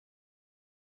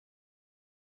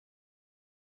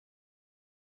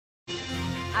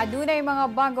Adunay mga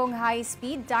bagong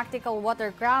high-speed tactical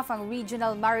watercraft ang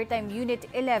Regional Maritime Unit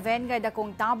 11 nga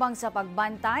dakong tabang sa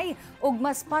pagbantay ug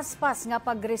mas paspas nga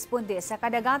pagresponde sa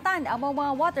kadagatan. Ang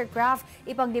mga watercraft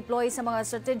ipang-deploy sa mga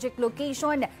strategic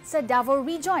location sa Davao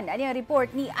Region. Ani ang report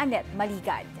ni Annette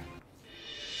Maligad.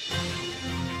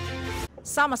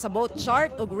 Sama sa boat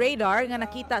chart o radar nga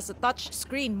nakita sa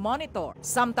touchscreen monitor.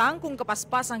 Samtang kung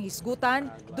kapaspas ang hisgutan,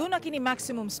 doon na kini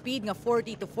maximum speed nga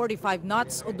 40 to 45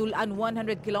 knots o dulan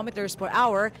 100 kilometers per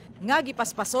hour nga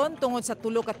gipaspason tungod sa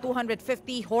tulo ka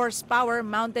 250 horsepower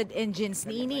mounted engines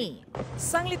niini.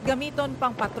 Sanglit gamiton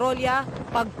pang patrolya,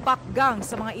 pagpakgang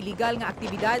sa mga iligal nga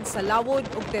aktibidad sa lawod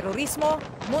ug terorismo,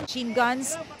 machine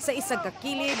guns sa isag ka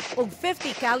kilid ug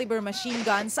 50 caliber machine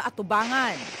gun sa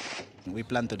atubangan. We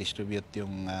plan to distribute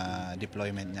yung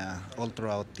deployment niya all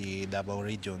throughout the Davao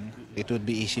region. It would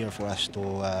be easier for us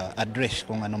to address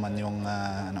kung ano man yung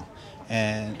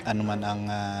ano man ang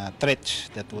threats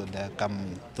that would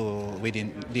come to within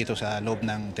dito sa loob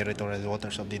ng territorial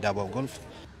waters of the Davao Gulf.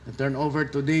 The turnover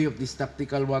today of these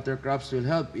tactical watercrafts will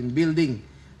help in building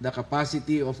the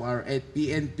capacity of our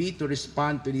PNP to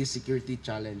respond to this security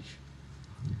challenge.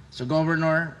 So,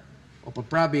 Governor of a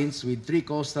province with 3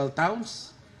 coastal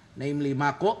towns, namely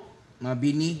Mako,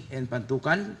 Mabini, and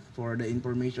Pantukan, for the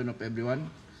information of everyone.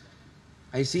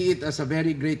 I see it as a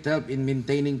very great help in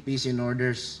maintaining peace and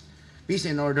order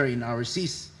in our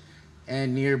seas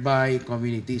and nearby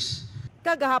communities.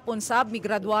 Kagahapon sab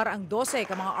migraduar ang 12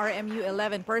 ka mga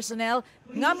RMU-11 personnel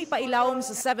nga mipailawom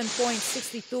sa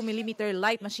 7.62mm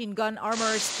light machine gun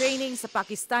armorers training sa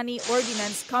Pakistani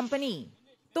Ordnance Company.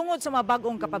 Tungod sa mga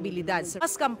bagong kapabilidad,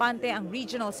 mas kampante ang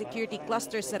regional security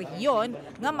cluster sa rehiyon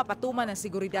nga mapatuman ang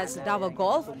seguridad sa Davao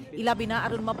Gulf, ilabi na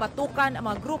aron mapatukan ang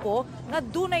mga grupo nga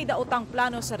dunay daotang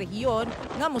plano sa rehiyon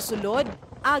nga mosulod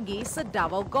agi sa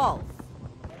Davao Gulf.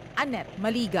 Annette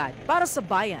Maligad para sa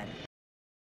Bayan.